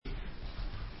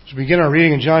To begin our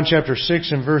reading in John chapter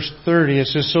 6 and verse 30, it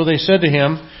says, "So they said to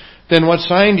him, 'Then what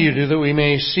sign do you do that we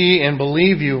may see and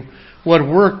believe you? What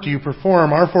work do you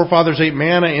perform? Our forefathers ate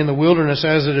manna in the wilderness,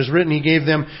 as it is written, He gave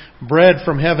them bread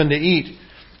from heaven to eat.'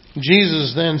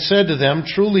 Jesus then said to them,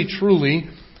 'Truly, truly,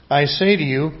 I say to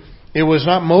you, it was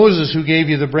not Moses who gave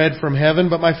you the bread from heaven,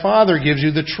 but my Father gives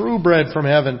you the true bread from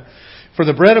heaven. For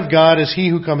the bread of God is He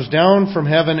who comes down from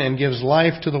heaven and gives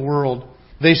life to the world.'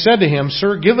 They said to him,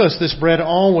 'Sir, give us this bread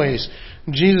always.'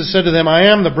 Jesus said to them, 'I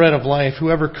am the bread of life.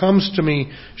 Whoever comes to me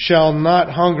shall not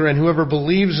hunger, and whoever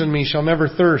believes in me shall never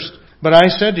thirst. But I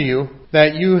said to you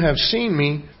that you have seen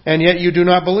me, and yet you do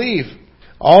not believe.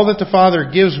 All that the Father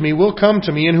gives me will come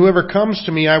to me, and whoever comes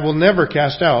to me I will never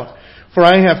cast out. For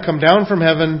I have come down from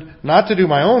heaven not to do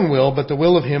my own will, but the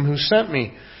will of Him who sent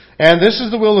me. And this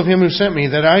is the will of Him who sent me,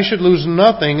 that I should lose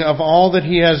nothing of all that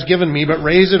He has given me, but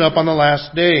raise it up on the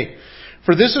last day.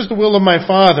 For this is the will of my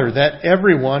Father, that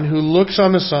everyone who looks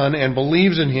on the Son and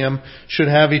believes in Him should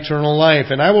have eternal life,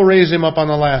 and I will raise him up on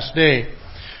the last day.'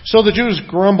 So the Jews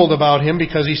grumbled about Him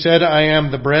because He said, 'I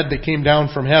am the bread that came down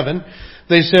from heaven.'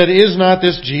 They said, 'Is not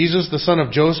this Jesus, the son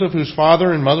of Joseph, whose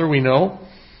father and mother we know?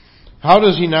 How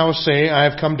does He now say, I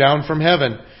have come down from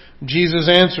heaven?' Jesus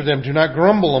answered them, 'Do not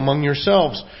grumble among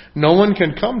yourselves. No one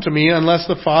can come to me unless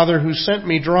the Father who sent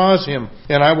me draws him,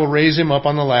 and I will raise him up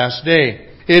on the last day.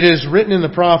 It is written in the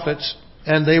prophets,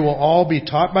 and they will all be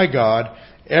taught by God.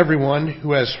 Everyone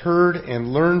who has heard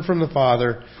and learned from the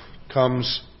Father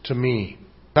comes to me.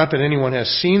 Not that anyone has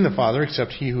seen the Father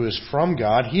except he who is from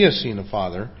God. He has seen the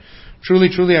Father. Truly,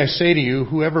 truly, I say to you,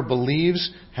 whoever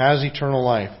believes has eternal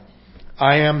life.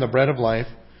 I am the bread of life.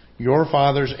 Your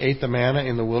fathers ate the manna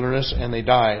in the wilderness, and they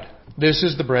died. This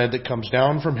is the bread that comes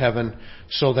down from heaven,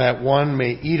 so that one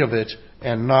may eat of it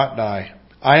and not die.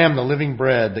 I am the living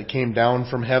bread that came down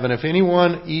from heaven. If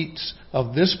anyone eats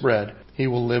of this bread, he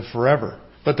will live forever.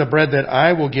 But the bread that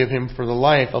I will give him for the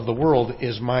life of the world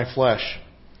is my flesh.'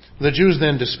 The Jews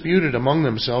then disputed among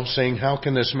themselves, saying, 'How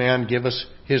can this man give us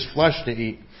his flesh to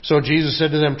eat?' So Jesus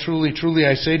said to them, 'Truly, truly,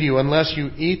 I say to you, unless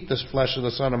you eat this flesh of the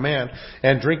Son of Man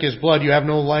and drink His blood, you have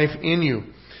no life in you.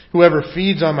 Whoever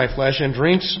feeds on my flesh and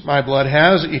drinks my blood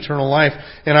has eternal life,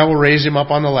 and I will raise him up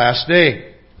on the last day.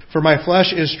 For my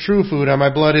flesh is true food, and my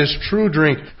blood is true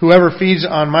drink. Whoever feeds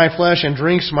on my flesh and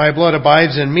drinks my blood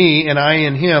abides in me, and I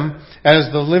in him.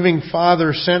 As the living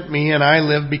Father sent me, and I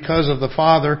live because of the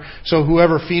Father, so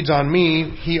whoever feeds on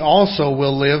me, he also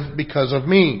will live because of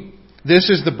me. This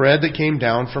is the bread that came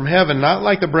down from heaven, not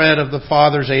like the bread of the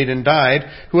fathers ate and died.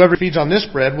 Whoever feeds on this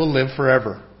bread will live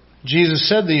forever.' Jesus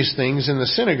said these things in the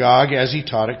synagogue as He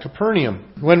taught at Capernaum.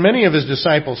 When many of His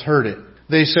disciples heard it,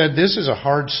 they said, 'This is a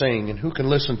hard saying, and who can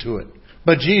listen to it?'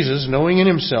 But Jesus, knowing in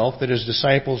Himself that His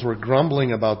disciples were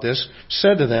grumbling about this,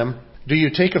 said to them, 'Do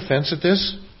you take offense at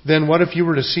this? Then what if you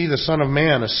were to see the Son of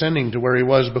Man ascending to where He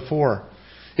was before?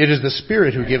 It is the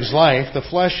Spirit who gives life. The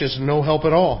flesh is no help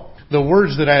at all. The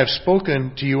words that I have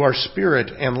spoken to you are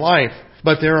spirit and life,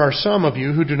 but there are some of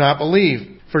you who do not believe.'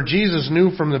 For Jesus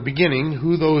knew from the beginning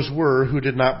who those were who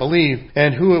did not believe,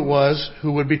 and who it was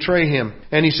who would betray Him.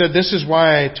 And He said, 'This is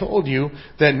why I told you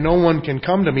that no one can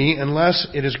come to me unless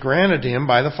it is granted to him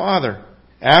by the Father.'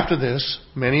 After this,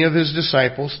 many of His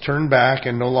disciples turned back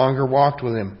and no longer walked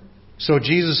with Him. So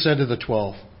Jesus said to the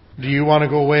 12, 'Do you want to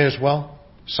go away as well?'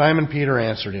 Simon Peter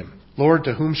answered Him, 'Lord,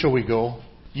 to whom shall we go?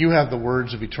 You have the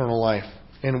words of eternal life,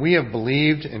 and we have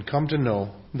believed and come to know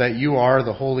that you are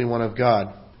the Holy One of God.'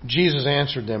 Jesus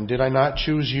answered them, 'Did I not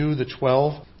choose you, the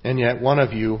 12? And yet one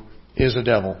of you is a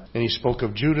devil.' And He spoke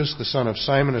of Judas, the son of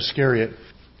Simon Iscariot,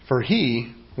 for he,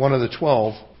 one of the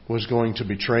 12, was going to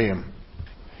betray Him."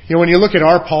 You know, when you look at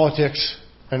our politics,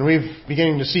 and we're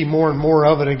beginning to see more and more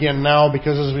of it again now,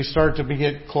 because as we start to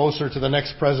get closer to the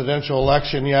next presidential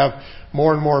election, you have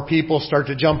more and more people start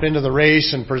to jump into the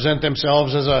race and present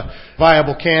themselves as a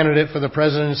viable candidate for the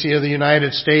presidency of the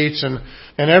United States. And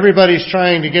everybody's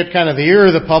trying to get kind of the ear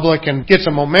of the public and get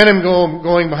some momentum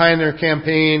going behind their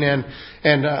campaign.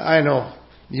 And I know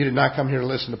you did not come here to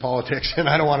listen to politics, and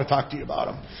I don't want to talk to you about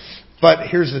them. But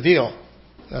here's the deal.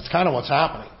 That's kind of what's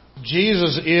happening.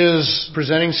 Jesus is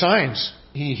presenting signs.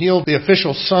 He healed the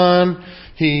official's son.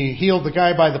 He healed the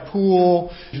guy by the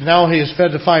pool. Now He has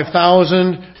fed the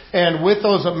 5,000. And with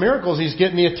those miracles, He's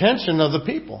getting the attention of the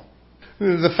people.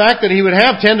 The fact that He would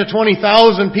have 10 to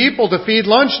 20,000 people to feed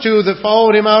lunch to that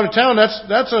followed Him out of town,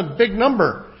 that's a big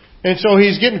number. And so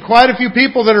He's getting quite a few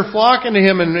people that are flocking to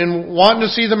Him and wanting to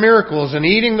see the miracles and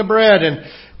eating the bread. And,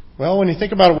 well, when you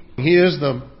think about it, He is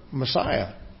the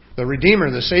Messiah, the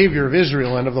Redeemer, the Savior of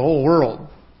Israel and of the whole world.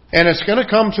 And it's going to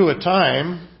come to a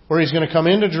time where he's going to come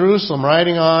into Jerusalem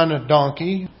riding on a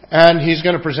donkey, and he's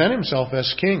going to present himself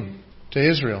as king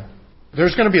to Israel.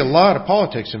 There's going to be a lot of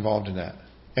politics involved in that.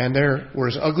 And they were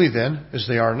as ugly then as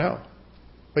they are now.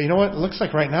 But you know what? It looks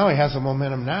like right now he has the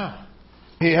momentum now.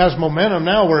 He has momentum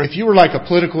now where if you were like a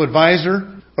political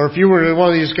advisor, or if you were one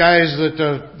of these guys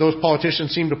that those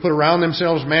politicians seem to put around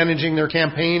themselves, managing their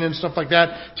campaign and stuff like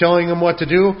that, telling them what to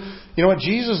do, you know what?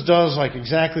 Jesus does like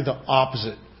exactly the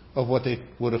opposite of what they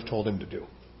would have told him to do.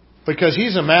 Because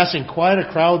he's amassing quite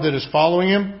a crowd that is following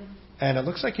him, and it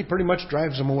looks like he pretty much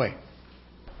drives them away.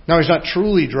 Now, he's not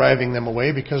truly driving them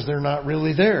away because they're not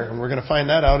really there. And we're going to find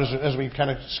that out as we kind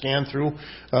of scan through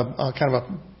kind of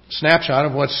a snapshot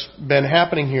of what's been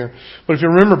happening here. But if you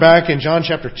remember back in John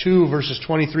chapter 2, verses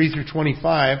 23 through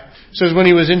 25, it says, when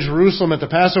he was in Jerusalem at the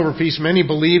Passover feast, many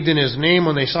believed in his name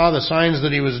when they saw the signs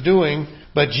that he was doing.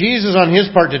 But Jesus, on his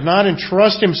part, did not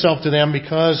entrust himself to them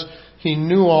because he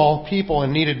knew all people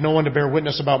and needed no one to bear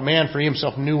witness about man, for he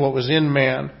himself knew what was in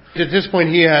man. At this point,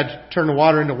 he had turned the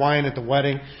water into wine at the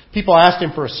wedding. People asked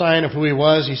him for a sign of who he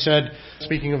was. He said,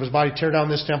 speaking of his body, tear down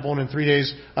this temple, and in 3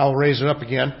 days I will raise it up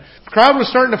again. The crowd was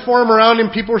starting to form around him.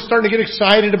 People were starting to get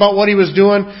excited about what he was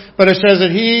doing. But it says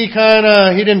that he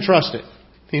didn't trust it.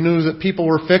 He knew that people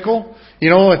were fickle. You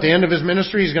know, at the end of his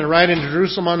ministry, he's going to ride into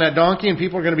Jerusalem on that donkey, and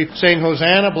people are going to be saying,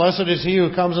 Hosanna, blessed is he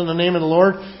who comes in the name of the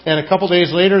Lord. And a couple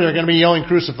days later, they're going to be yelling,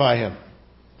 crucify him.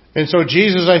 And so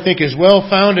Jesus, I think, is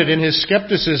well-founded in his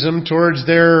skepticism towards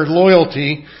their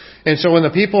loyalty. And so when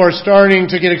the people are starting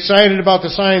to get excited about the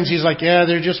signs, he's like, yeah,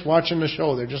 they're just watching the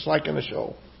show. They're just liking the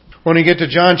show. When we get to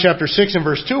John chapter 6 and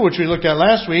verse 2, which we looked at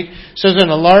last week, it says that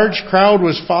a large crowd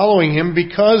was following him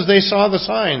because they saw the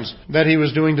signs that he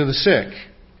was doing to the sick.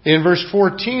 In verse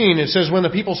 14, it says, when the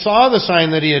people saw the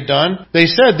sign that he had done, they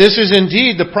said, this is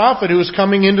indeed the prophet who is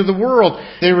coming into the world.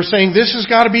 They were saying, this has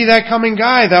got to be that coming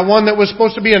guy, that one that was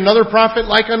supposed to be another prophet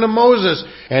like unto Moses.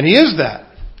 And he is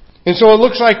that. And so it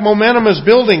looks like momentum is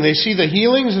building. They see the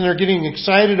healings and they're getting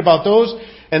excited about those.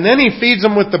 And then he feeds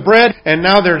them with the bread, and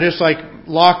now they're just like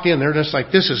locked in. They're just like,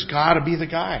 this has got to be the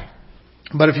guy.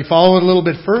 But if you follow it a little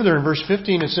bit further, in verse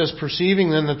 15 it says,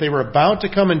 perceiving then that they were about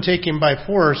to come and take him by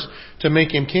force to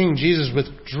make him king, Jesus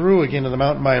withdrew again to the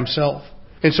mountain by himself.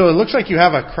 And so it looks like you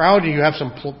have a crowd, and you have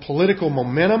some political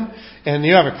momentum, and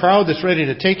you have a crowd that's ready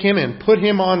to take him and put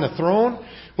him on the throne,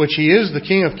 which he is, the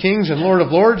King of Kings and Lord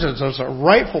of Lords, and so it's a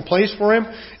rightful place for him.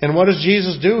 And what does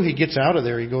Jesus do? He gets out of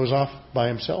there. He goes off by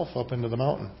himself up into the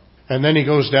mountain. And then he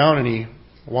goes down and he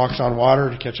walks on water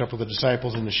to catch up with the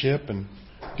disciples in the ship, and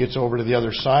gets over to the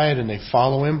other side, and they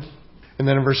follow him. And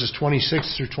then in verses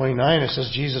 26 through 29, it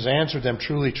says, Jesus answered them,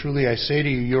 truly, truly, I say to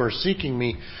you, you are seeking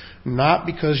me, not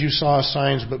because you saw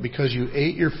signs, but because you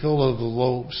ate your fill of the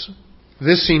loaves.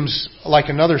 This seems like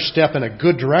another step in a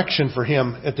good direction for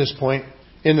him at this point,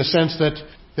 in the sense that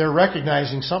they're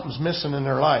recognizing something's missing in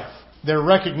their life. They're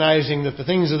recognizing that the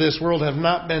things of this world have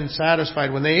not been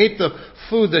satisfied. When they ate the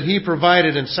food that he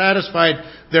provided and satisfied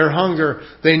their hunger,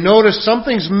 they noticed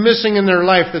something's missing in their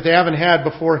life that they haven't had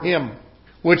before him,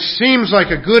 which seems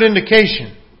like a good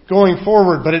indication going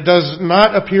forward, but it does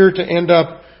not appear to end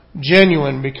up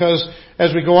genuine, because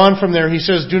as we go on from there, he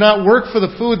says, do not work for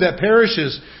the food that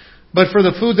perishes, but for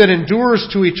the food that endures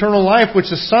to eternal life,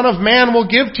 which the Son of Man will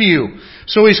give to you.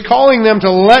 So he's calling them to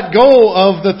let go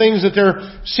of the things that they're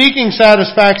seeking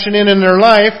satisfaction in their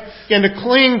life, and to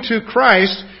cling to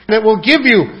Christ that will give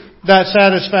you that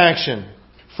satisfaction.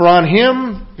 For on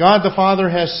him God the Father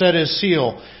has set his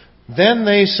seal. Then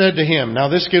they said to him, now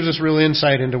this gives us real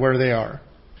insight into where they are.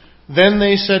 Then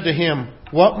they said to him,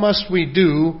 what must we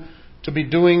do to be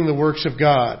doing the works of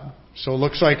God? So it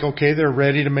looks like, okay, they're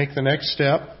ready to make the next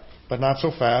step, but not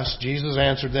so fast. Jesus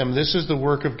answered them, this is the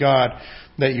work of God,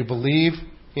 that you believe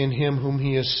in him whom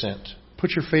he has sent.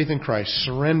 Put your faith in Christ.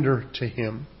 Surrender to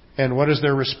him. And what is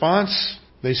their response?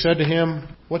 They said to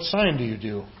him, what sign do you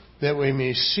do, that we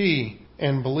may see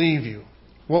and believe you?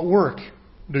 What work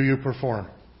do you perform?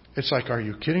 It's like, are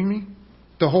you kidding me?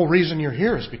 The whole reason you're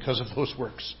here is because of those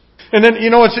works. And then,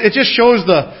 it just shows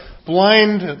the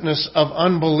blindness of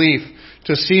unbelief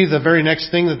to see the very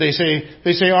next thing that they say.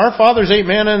 They say, our fathers ate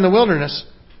manna in the wilderness.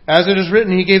 As it is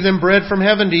written, he gave them bread from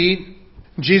heaven to eat.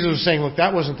 Jesus was saying, look,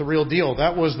 that wasn't the real deal.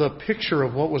 That was the picture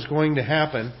of what was going to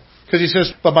happen. Because he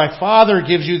says, but my Father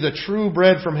gives you the true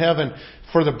bread from heaven.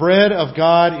 For the bread of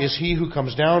God is he who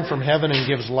comes down from heaven and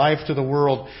gives life to the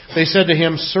world. They said to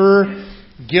him, sir,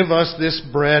 give us this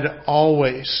bread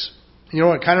always. You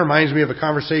know, it kind of reminds me of a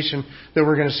conversation that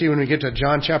we're going to see when we get to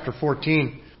John chapter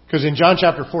 14. Because in John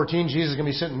chapter 14, Jesus is going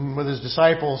to be sitting with his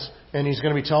disciples, and he's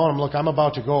going to be telling them, look, I'm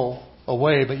about to go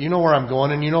away, but you know where I'm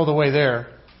going, and you know the way there.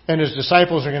 And his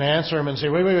disciples are going to answer him and say,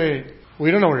 wait.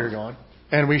 We don't know where you're going.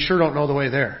 And we sure don't know the way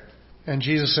there. And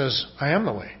Jesus says, I am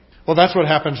the way. Well, that's what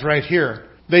happens right here.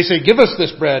 They say, give us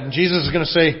this bread. And Jesus is going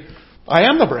to say, I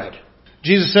am the bread.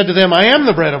 Jesus said to them, I am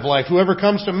the bread of life. Whoever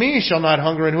comes to me shall not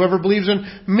hunger, and whoever believes in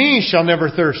me shall never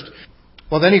thirst.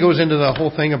 Well, then he goes into the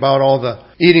whole thing about all the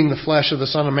eating the flesh of the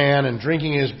Son of Man and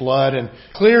drinking his blood. And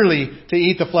clearly, to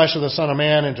eat the flesh of the Son of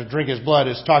Man and to drink his blood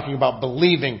is talking about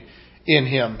believing in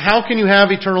him. How can you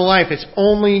have eternal life? It's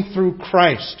only through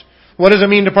Christ. What does it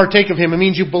mean to partake of him? It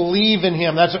means you believe in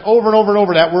him. That's over and over and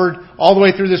over, that word, all the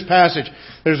way through this passage.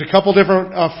 There's a couple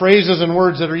different phrases and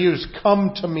words that are used.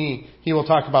 Come to me, he will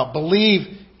talk about.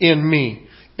 Believe in me.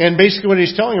 And basically what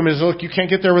he's telling them is, look, you can't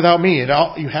get there without me.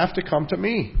 You have to come to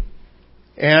me.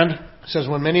 And it says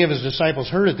when many of his disciples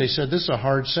heard it, they said, this is a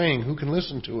hard saying. Who can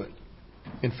listen to it?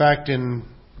 In fact, in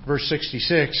verse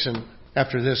 66, and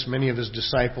after this, many of his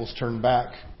disciples turned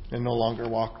back and no longer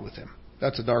walked with him.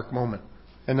 That's a dark moment.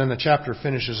 And then the chapter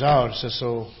finishes out. It says,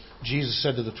 so Jesus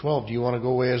said to the 12, do you want to go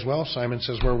away as well? Simon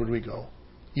says, where would we go?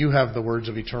 You have the words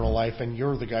of eternal life, and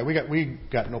you're the guy. We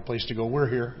got no place to go. We're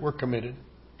here. We're committed.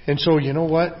 And so, you know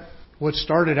what? What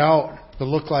started out to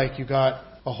look like you got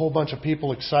a whole bunch of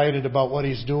people excited about what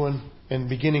he's doing and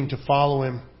beginning to follow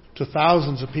him, to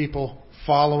thousands of people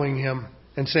following him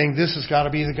and saying, this has got to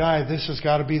be the guy. This has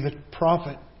got to be the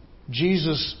prophet.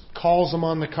 Jesus calls them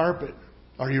on the carpet.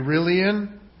 Are you really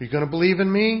in? Are you going to believe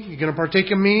in me? Are you going to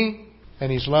partake in me?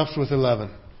 And he's left with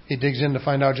 11. He digs in to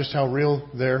find out just how real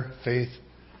their faith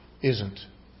isn't.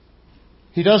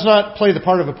 He does not play the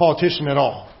part of a politician at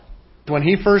all. When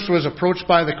he first was approached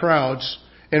by the crowds,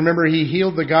 and remember he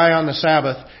healed the guy on the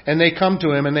Sabbath, and they come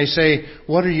to him and they say,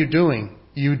 what are you doing?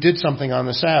 You did something on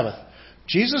the Sabbath.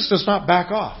 Jesus does not back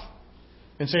off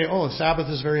and say, oh, the Sabbath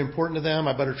is very important to them.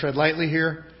 I better tread lightly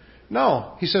here.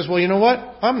 No. He says, well, you know what?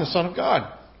 I'm the Son of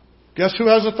God. Guess who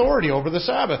has authority over the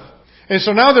Sabbath? And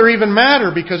so now they're even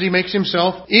madder because he makes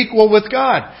himself equal with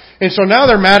God. And so now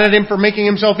they're mad at him for making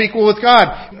himself equal with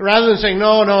God. Rather than saying,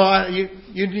 no,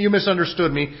 you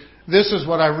misunderstood me. This is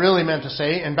what I really meant to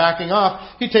say. And backing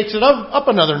off, he takes it up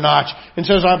another notch and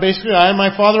says, basically, I and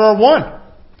my Father are one.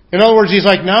 In other words, he's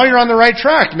like, now you're on the right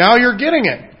track. Now you're getting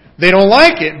it. They don't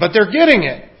like it, but they're getting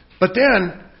it. But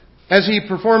then, as he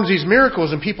performs these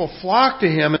miracles and people flock to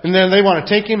him, and then they want to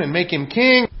take him and make him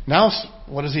king, now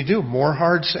what does he do? More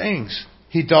hard sayings.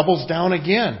 He doubles down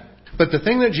again. But the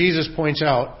thing that Jesus points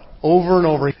out over and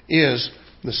over is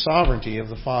the sovereignty of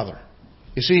the Father.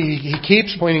 You see, he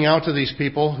keeps pointing out to these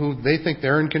people who they think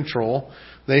they're in control.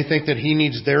 They think that he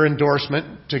needs their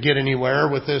endorsement to get anywhere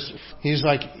with this. He's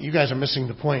like, you guys are missing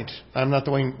the point. I'm not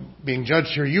the one being judged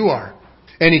here. You are.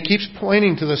 And he keeps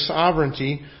pointing to the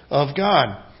sovereignty of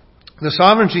God. The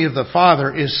sovereignty of the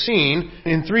Father is seen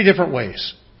in three different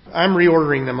ways. I'm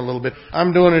reordering them a little bit.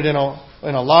 I'm doing it in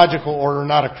a logical order,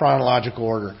 not a chronological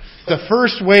order. The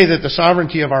first way that the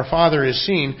sovereignty of our Father is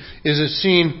seen is it's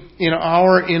seen in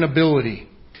our inability.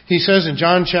 He says in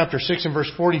John chapter 6 and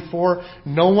verse 44,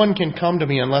 no one can come to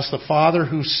me unless the Father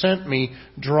who sent me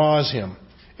draws him,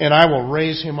 and I will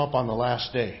raise him up on the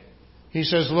last day. He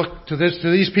says, look, to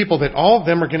these people that all of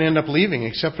them are going to end up leaving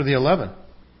except for the 11.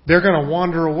 They're going to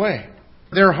wander away.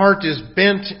 Their heart is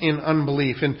bent in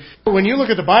unbelief. And when you look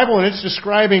at the Bible and it's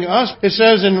describing us, it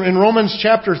says in Romans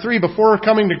chapter 3, before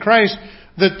coming to Christ,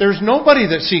 that there's nobody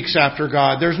that seeks after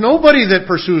God. There's nobody that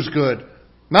pursues good.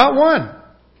 Not one.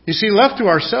 You see, left to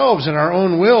ourselves and our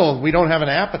own will, we don't have an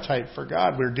appetite for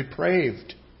God. We're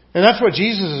depraved. And that's what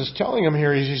Jesus is telling them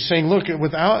here. He's saying, look,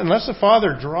 unless the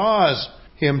Father draws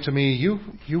him to me,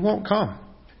 you won't come.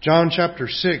 John chapter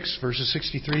 6, verses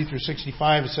 63 through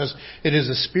 65, it says, it is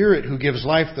the Spirit who gives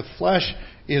life. The flesh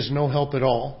is no help at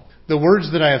all. The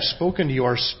words that I have spoken to you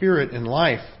are spirit and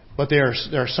life, but there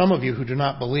are some of you who do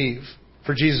not believe.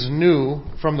 For Jesus knew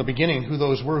from the beginning who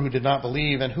those were who did not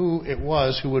believe and who it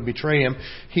was who would betray him.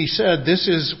 He said, this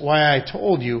is why I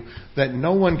told you that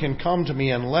no one can come to me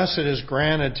unless it is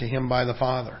granted to him by the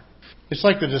Father. It's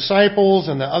like the disciples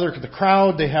and the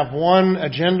crowd, they have one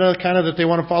agenda kind of that they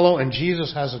want to follow, and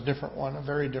Jesus has a different one, a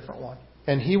very different one.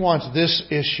 And he wants this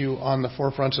issue on the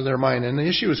forefront of their mind. And the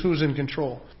issue is who's in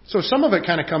control. So some of it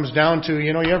kind of comes down to,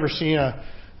 you ever seen a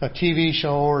TV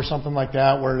show or something like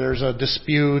that where there's a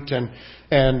dispute and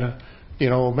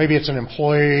maybe it's an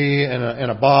employee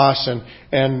and a boss and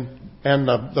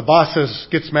the boss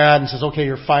gets mad and says, okay,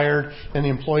 you're fired. And the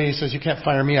employee says, you can't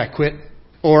fire me, I quit.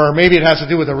 Or maybe it has to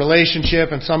do with a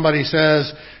relationship and somebody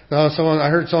says, I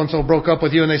heard so-and-so broke up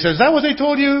with you, and they say, is that what they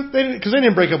told you? Because they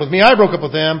didn't break up with me, I broke up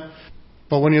with them.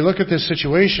 But when you look at this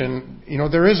situation,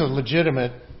 there is a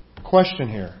legitimate question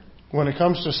here. When it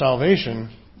comes to salvation,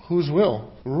 whose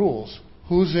will rules?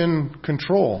 Who's in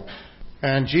control?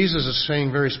 And Jesus is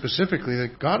saying very specifically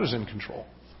that God is in control.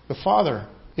 The Father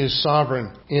is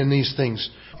sovereign in these things.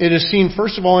 It is seen,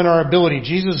 first of all, in our ability.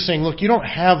 Jesus is saying, look, you don't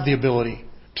have the ability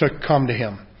to come to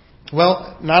Him.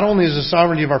 Well, not only is the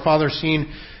sovereignty of our Father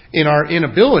seen in our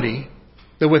inability,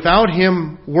 that without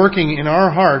Him working in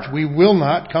our heart, we will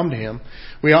not come to Him.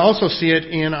 We also see it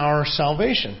in our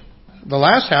salvation. The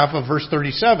last half of verse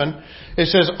 37, it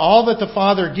says, all that the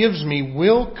Father gives me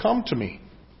will come to me.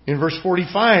 In verse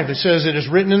 45, it says, it is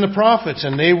written in the prophets,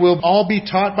 and they will all be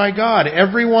taught by God.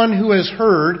 Everyone who has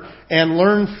heard and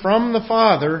learned from the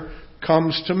Father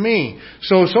comes to me.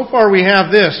 So far we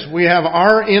have this. We have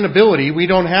our inability. We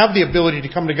don't have the ability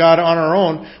to come to God on our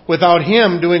own without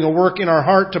Him doing a work in our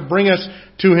heart to bring us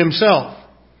to Himself.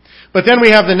 But then we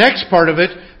have the next part of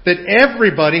it, that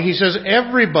everybody, He says,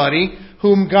 everybody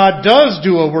whom God does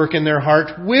do a work in their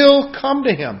heart will come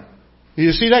to Him. Do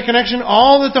you see that connection?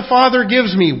 All that the Father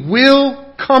gives me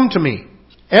will come to me.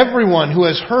 Everyone who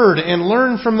has heard and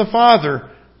learned from the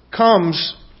Father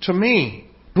comes to me.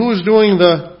 Who is doing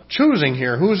the choosing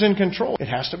here? Who's in control? It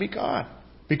has to be God.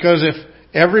 Because if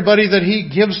everybody that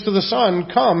He gives to the Son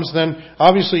comes, then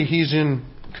obviously He's in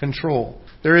control.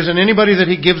 There isn't anybody that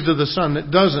He gives to the Son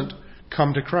that doesn't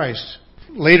come to Christ.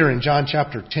 Later in John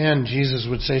chapter 10, Jesus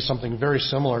would say something very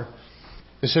similar.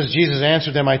 It says, Jesus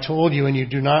answered them, I told you, and you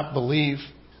do not believe.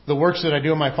 The works that I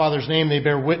do in my Father's name, they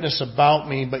bear witness about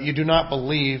me, but you do not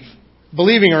believe.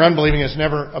 Believing or unbelieving is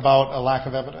never about a lack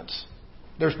of evidence.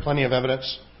 There's plenty of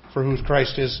evidence for who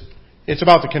Christ is. It's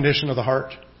about the condition of the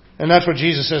heart. And that's what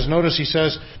Jesus says. Notice He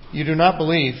says, you do not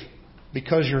believe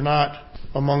because you're not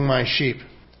among my sheep.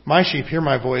 My sheep hear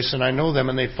my voice, and I know them,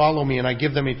 and they follow me, and I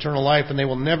give them eternal life, and they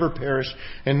will never perish,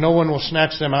 and no one will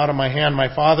snatch them out of my hand.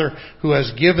 My Father, who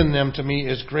has given them to me,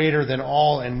 is greater than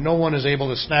all, and no one is able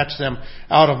to snatch them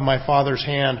out of my Father's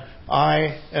hand.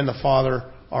 I and the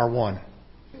Father are one.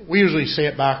 We usually say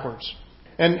it backwards.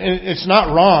 And it's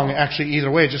not wrong, actually, either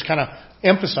way. Just kind of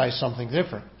emphasize something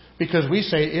different. Because we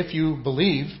say, if you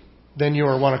believe, then you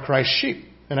are one of Christ's sheep.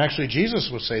 And actually,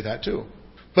 Jesus would say that too.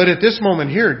 But at this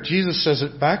moment here, Jesus says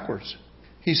it backwards.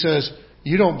 He says,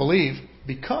 you don't believe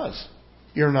because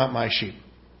you're not my sheep.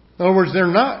 In other words, they're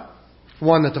not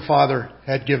one that the Father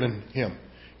had given Him.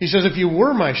 He says, if you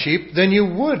were my sheep, then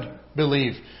you would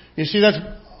believe. You see, that's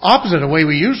opposite of the way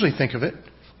we usually think of it.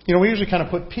 You know, we usually kind of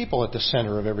put people at the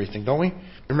center of everything, don't we?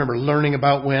 I remember learning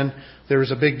about when there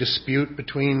was a big dispute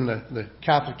between the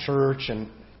Catholic Church and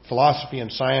philosophy and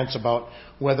science about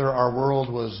whether our world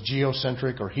was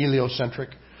geocentric or heliocentric,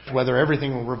 whether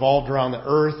everything revolved around the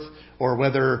earth or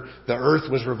whether the earth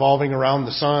was revolving around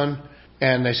the sun.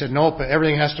 And they said, nope,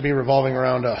 everything has to be revolving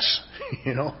around us.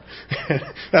 You know,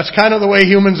 that's kind of the way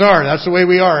humans are. That's the way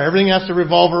we are. Everything has to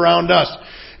revolve around us.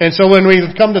 And so when we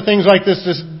come to things like this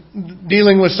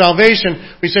dealing with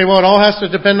salvation, we say, well, it all has to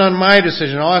depend on my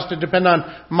decision. It all has to depend on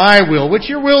my will, which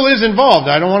your will is involved.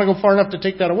 I don't want to go far enough to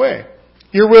take that away.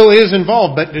 Your will is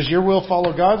involved, but does your will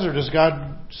follow God's, or does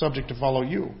God subject to follow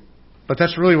you? But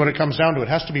that's really what it comes down to. It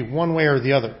has to be one way or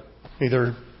the other.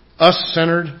 Either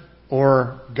us-centered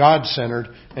or God-centered.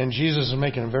 And Jesus is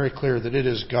making it very clear that it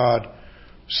is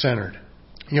God-centered.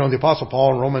 You know, the Apostle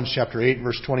Paul in Romans chapter 8,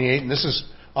 verse 28, and this is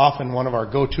often one of our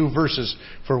go-to verses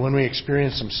for when we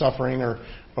experience some suffering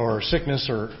or sickness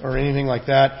or anything like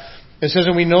that. It says,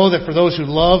 and we know that for those who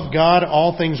love God,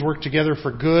 all things work together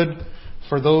for good,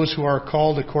 for those who are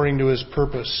called according to His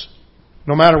purpose.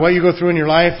 No matter what you go through in your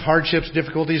life, hardships,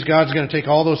 difficulties, God's going to take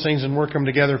all those things and work them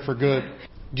together for good.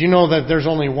 Do you know that there's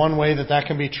only one way that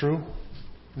can be true?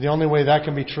 The only way that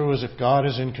can be true is if God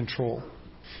is in control.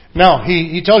 Now,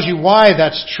 he tells you why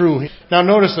that's true. Now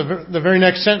notice the very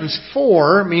next sentence,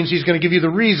 for, means He's going to give you the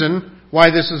reason why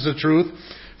this is the truth.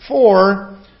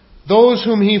 For those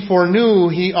whom He foreknew,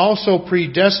 He also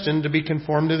predestined to be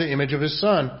conformed to the image of His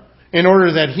Son, in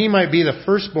order that He might be the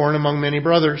firstborn among many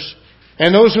brothers.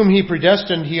 And those whom He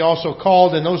predestined, He also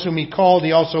called. And those whom He called,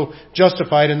 He also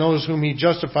justified. And those whom He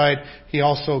justified, He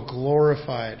also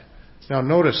glorified. Now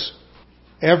notice,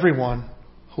 everyone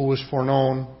who was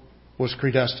foreknown was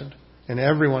predestined. And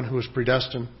everyone who was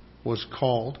predestined was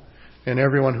called. And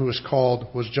everyone who was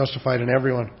called was justified. And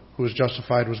everyone who was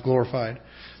justified was glorified.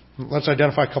 Let's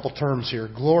identify a couple terms here.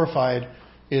 Glorified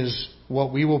is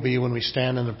what we will be when we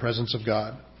stand in the presence of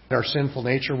God. Our sinful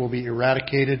nature will be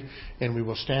eradicated and we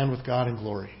will stand with God in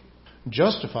glory.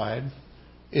 Justified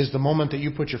is the moment that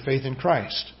you put your faith in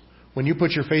Christ. When you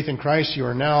put your faith in Christ, you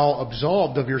are now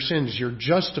absolved of your sins. You're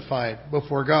justified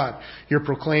before God. You're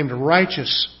proclaimed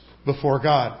righteous before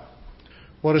God.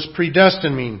 What does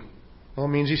predestined mean? Well, it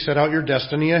means He set out your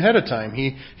destiny ahead of time.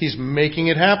 He's making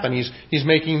it happen. He's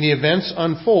making the events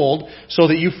unfold so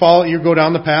that you go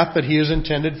down the path that He has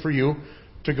intended for you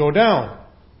to go down.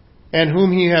 And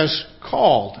whom He has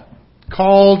called.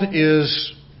 Called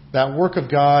is that work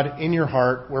of God in your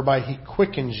heart whereby He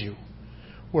quickens you,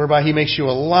 whereby He makes you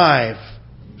alive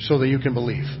so that you can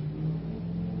believe.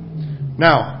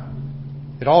 Now,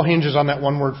 it all hinges on that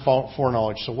one word,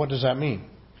 foreknowledge. So what does that mean?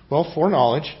 Well,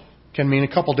 foreknowledge can mean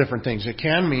a couple different things. It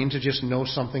can mean to just know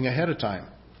something ahead of time.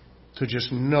 To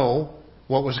just know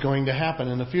what was going to happen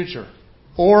in the future.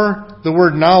 Or the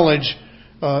word knowledge,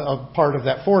 a part of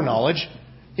that foreknowledge,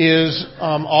 is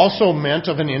also meant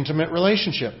of an intimate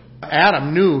relationship.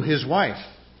 Adam knew his wife.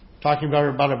 Talking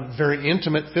about a very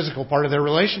intimate physical part of their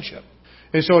relationship.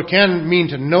 And so it can mean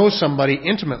to know somebody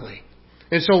intimately.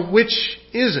 And so which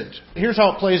is it? Here's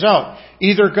how it plays out.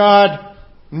 Either God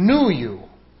knew you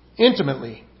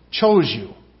intimately, chose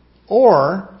you.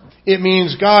 Or it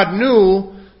means God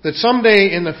knew that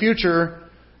someday in the future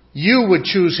you would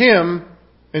choose Him,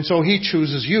 and so He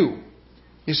chooses you.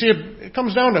 You see, it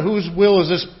comes down to whose will is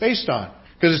this based on.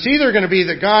 Because it's either going to be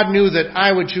that God knew that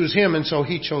I would choose Him, and so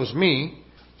He chose me.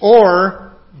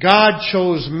 Or God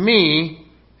chose me,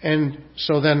 and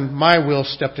so then my will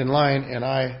stepped in line, and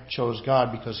I chose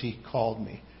God because He called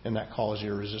me. And that call is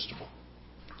irresistible.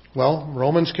 Well,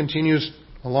 Romans continues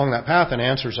along that path and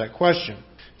answers that question.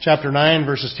 Chapter 9,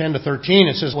 verses 10 to 13,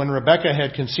 it says, When Rebekah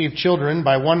had conceived children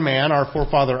by one man, our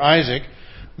forefather Isaac,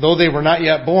 though they were not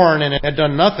yet born and had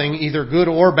done nothing, either good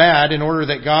or bad, in order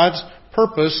that God's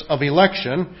purpose of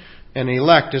election, and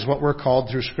elect is what we're called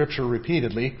through Scripture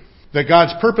repeatedly, that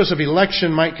God's purpose of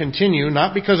election might continue,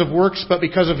 not because of works, but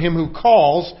because of Him who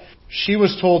calls, she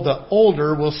was told the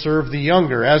older will serve the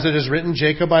younger. As it is written,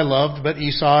 Jacob I loved, but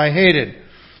Esau I hated.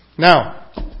 Now,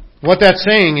 what that's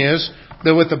saying is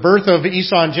that with the birth of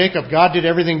Esau and Jacob, God did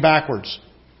everything backwards.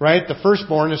 Right? The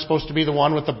firstborn is supposed to be the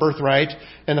one with the birthright,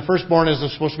 and the firstborn is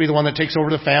supposed to be the one that takes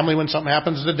over the family when something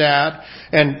happens to dad,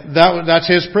 and that's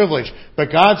his privilege.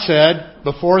 But God said,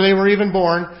 before they were even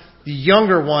born, the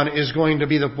younger one is going to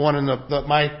be the one in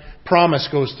my promise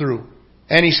goes through.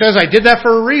 And He says, I did that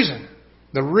for a reason.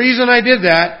 The reason I did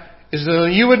that is that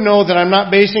you would know that I'm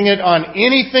not basing it on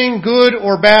anything good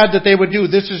or bad that they would do.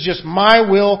 This is just my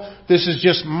will. This is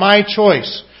just my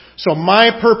choice. So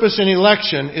my purpose in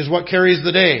election is what carries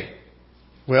the day.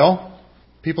 Well,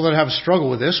 people that have a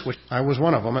struggle with this, which I was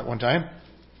one of them at one time,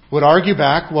 would argue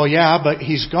back, well, yeah, but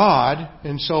He's God,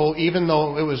 and so even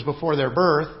though it was before their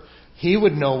birth, He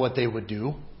would know what they would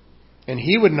do, and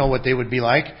He would know what they would be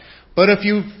like. But if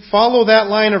you follow that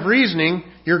line of reasoning,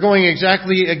 you're going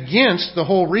exactly against the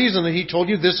whole reason that He told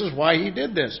you this is why He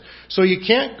did this. So you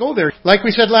can't go there. Like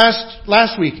we said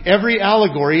last week, every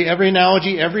allegory, every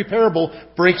analogy, every parable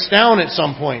breaks down at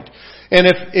some point. And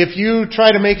if you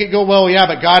try to make it go, well, yeah,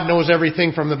 but God knows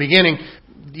everything from the beginning,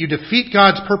 you defeat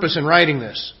God's purpose in writing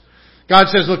this. God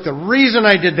says, look, the reason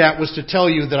I did that was to tell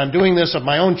you that I'm doing this of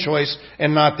my own choice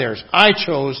and not theirs. I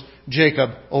chose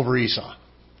Jacob over Esau.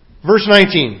 Verse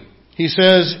 19. He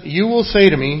says, you will say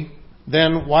to me,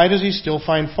 then why does he still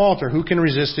find fault, or who can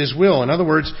resist his will? In other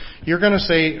words, you're going to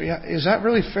say, yeah, is that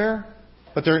really fair?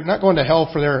 But they're not going to hell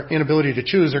for their inability to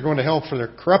choose. They're going to hell for their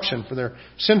corruption, for their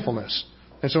sinfulness.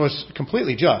 And so it's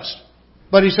completely just.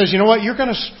 But he says, you know what? You're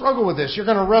going to struggle with this. You're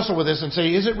going to wrestle with this and say,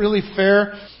 is it really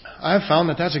fair? I've found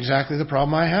that that's exactly the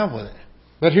problem I have with it.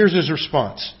 But here's his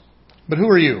response. But who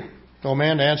are you, O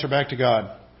man, to answer back to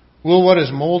God? Will what is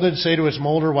molded say to its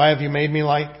molder, why have you made me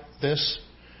like this?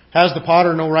 Has the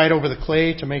potter no right over the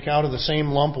clay to make out of the same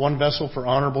lump one vessel for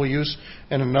honorable use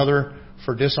and another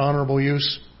for dishonorable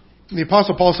use? The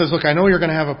Apostle Paul says, look, I know you're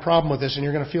going to have a problem with this and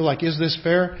you're going to feel like, is this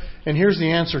fair? And here's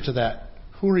the answer to that.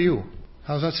 Who are you?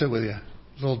 How does that sit with you?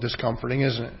 It's a little discomforting,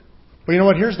 isn't it? But you know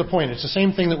what? Here's the point. It's the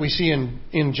same thing that we see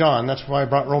in John. That's why I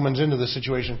brought Romans into this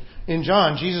situation. In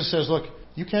John, Jesus says, look,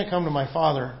 you can't come to my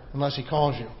Father unless He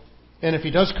calls you. And if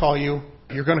He does call you,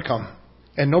 you're going to come.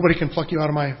 And nobody can pluck you out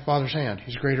of my Father's hand.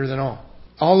 He's greater than all.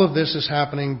 All of this is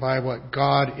happening by what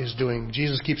God is doing.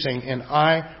 Jesus keeps saying, and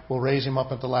I will raise him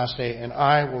up at the last day, and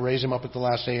I will raise him up at the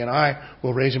last day, and I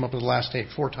will raise him up at the last day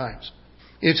 4 times.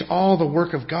 It's all the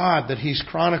work of God that He's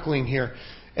chronicling here.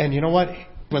 And you know what?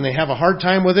 When they have a hard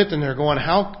time with it and they're going,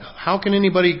 how can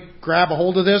anybody grab a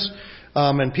hold of this?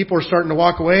 And people are starting to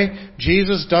walk away.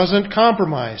 Jesus doesn't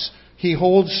compromise. He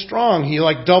holds strong. He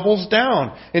doubles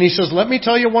down. And He says, let me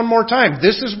tell you one more time.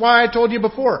 This is why I told you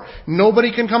before.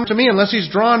 Nobody can come to me unless he's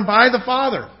drawn by the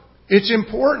Father. It's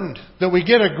important that we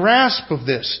get a grasp of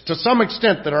this to some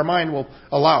extent that our mind will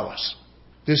allow us.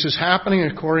 This is happening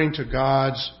according to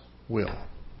God's will.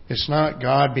 It's not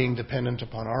God being dependent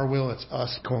upon our will. It's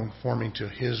us conforming to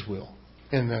His will.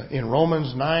 In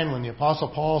Romans 9, when the Apostle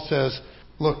Paul says,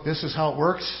 look, this is how it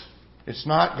works. It's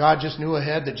not God just knew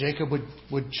ahead that Jacob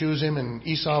would choose him and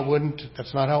Esau wouldn't.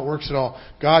 That's not how it works at all.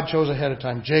 God chose ahead of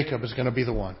time. Jacob is going to be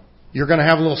the one. You're going to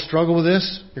have a little struggle with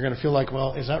this. You're going to feel like,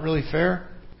 well, is that really fair?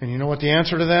 And you know what the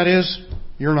answer to that is?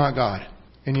 You're not God.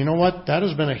 And you know what? That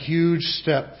has been a huge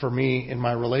step for me in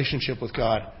my relationship with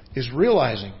God, is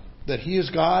realizing that He is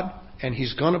God and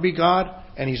He's going to be God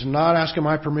and He's not asking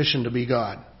my permission to be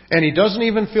God. And He doesn't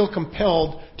even feel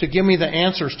compelled to give me the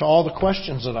answers to all the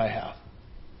questions that I have.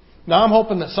 Now I'm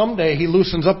hoping that someday He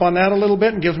loosens up on that a little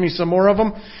bit and gives me some more of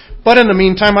them. But in the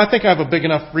meantime, I think I have a big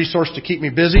enough resource to keep me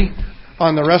busy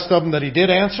on the rest of them that He did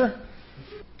answer.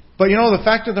 But you know, the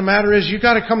fact of the matter is, you've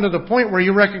got to come to the point where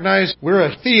you recognize we're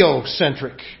a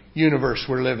theocentric universe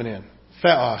we're living in.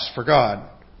 Theos, for God.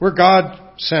 We're a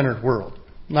God-centered world,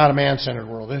 not a man-centered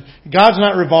world. God's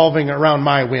not revolving around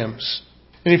my whims.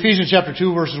 In Ephesians chapter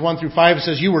 2, verses 1 through 5, it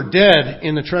says, you were dead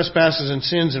in the trespasses and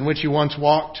sins in which you once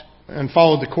walked, and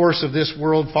followed the course of this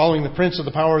world, following the prince of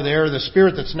the power of the air, the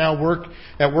spirit that's now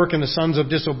at work in the sons of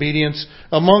disobedience,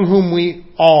 among whom we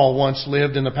all once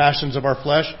lived in the passions of our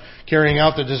flesh, carrying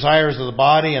out the desires of the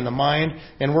body and the mind,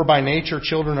 and were by nature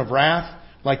children of wrath,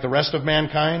 like the rest of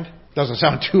mankind. Doesn't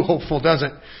sound too hopeful, does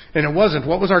it? And it wasn't.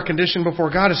 What was our condition before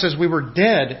God? It says we were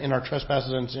dead in our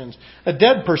trespasses and sins. A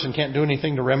dead person can't do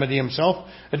anything to remedy himself.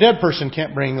 A dead person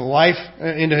can't bring life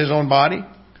into his own body.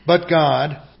 But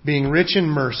God, being rich in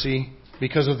mercy,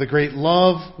 because of the great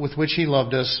love with which He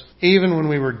loved us, even when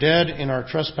we were dead in our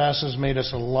trespasses, made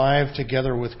us alive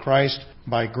together with Christ.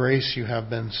 By grace you have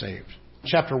been saved.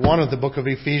 Chapter 1 of the book of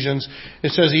Ephesians,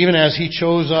 it says, even as He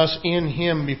chose us in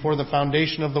Him before the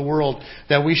foundation of the world,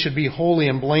 that we should be holy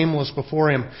and blameless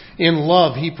before Him. In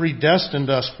love He predestined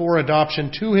us for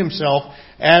adoption to Himself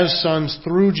as sons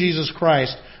through Jesus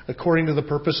Christ, according to the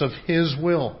purpose of His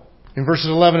will. In verses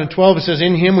 11 and 12 it says,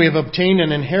 in Him we have obtained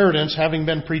an inheritance, having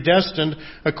been predestined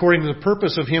according to the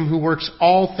purpose of Him who works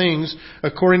all things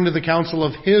according to the counsel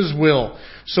of His will,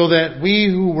 so that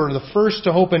we who were the first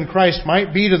to hope in Christ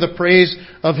might be to the praise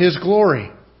of His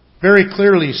glory. Very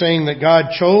clearly saying that God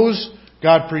chose,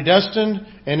 God predestined,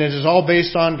 and it is all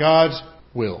based on God's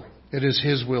will. It is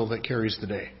His will that carries the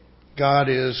day. God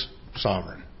is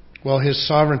sovereign. Well, His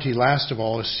sovereignty, last of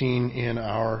all, is seen in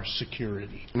our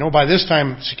security. You know, by this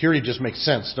time, security just makes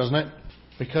sense, doesn't it?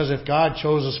 Because if God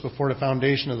chose us before the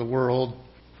foundation of the world,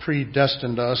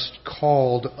 predestined us,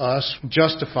 called us,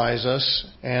 justifies us,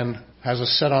 and has us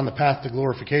set on the path to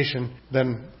glorification,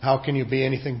 then how can you be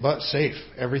anything but safe?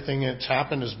 Everything that's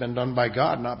happened has been done by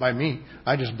God, not by me.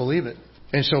 I just believe it.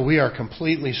 And so we are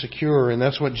completely secure, and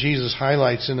that's what Jesus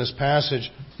highlights in this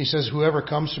passage. He says, whoever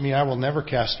comes to me, I will never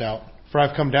cast out. For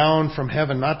I've come down from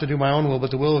heaven not to do my own will,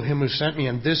 but the will of Him who sent me.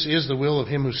 And this is the will of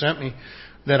Him who sent me,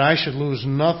 that I should lose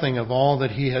nothing of all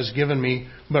that He has given me,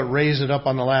 but raise it up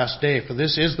on the last day. For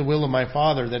this is the will of my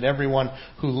Father, that everyone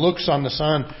who looks on the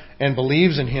Son and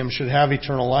believes in Him should have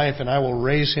eternal life, and I will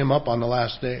raise him up on the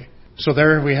last day. So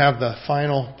there we have the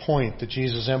final point that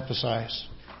Jesus emphasized.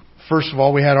 First of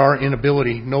all, we had our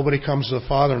inability. Nobody comes to the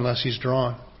Father unless He's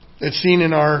drawn. It's seen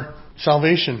in our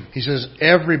salvation. He says,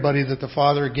 everybody that the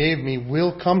Father gave me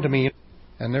will come to me,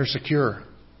 and they're secure.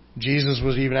 Jesus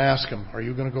was even asked them, are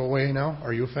you going to go away now?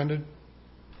 Are you offended?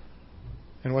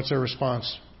 And what's their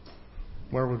response?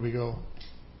 Where would we go?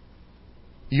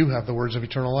 You have the words of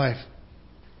eternal life.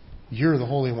 You're the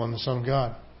Holy One, the Son of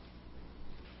God.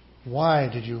 Why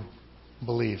did you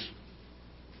believe?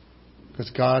 Because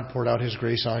God poured out His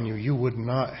grace on you. You would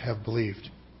not have believed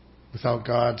without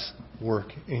God's work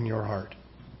in your heart.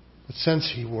 But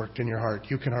since He worked in your heart,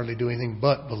 you can hardly do anything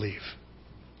but believe.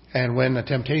 And when the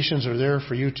temptations are there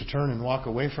for you to turn and walk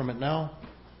away from it now,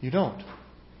 you don't.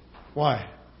 Why?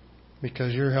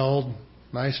 Because you're held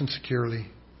nice and securely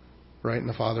right in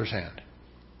the Father's hand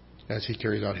as He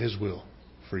carries out His will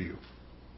for you.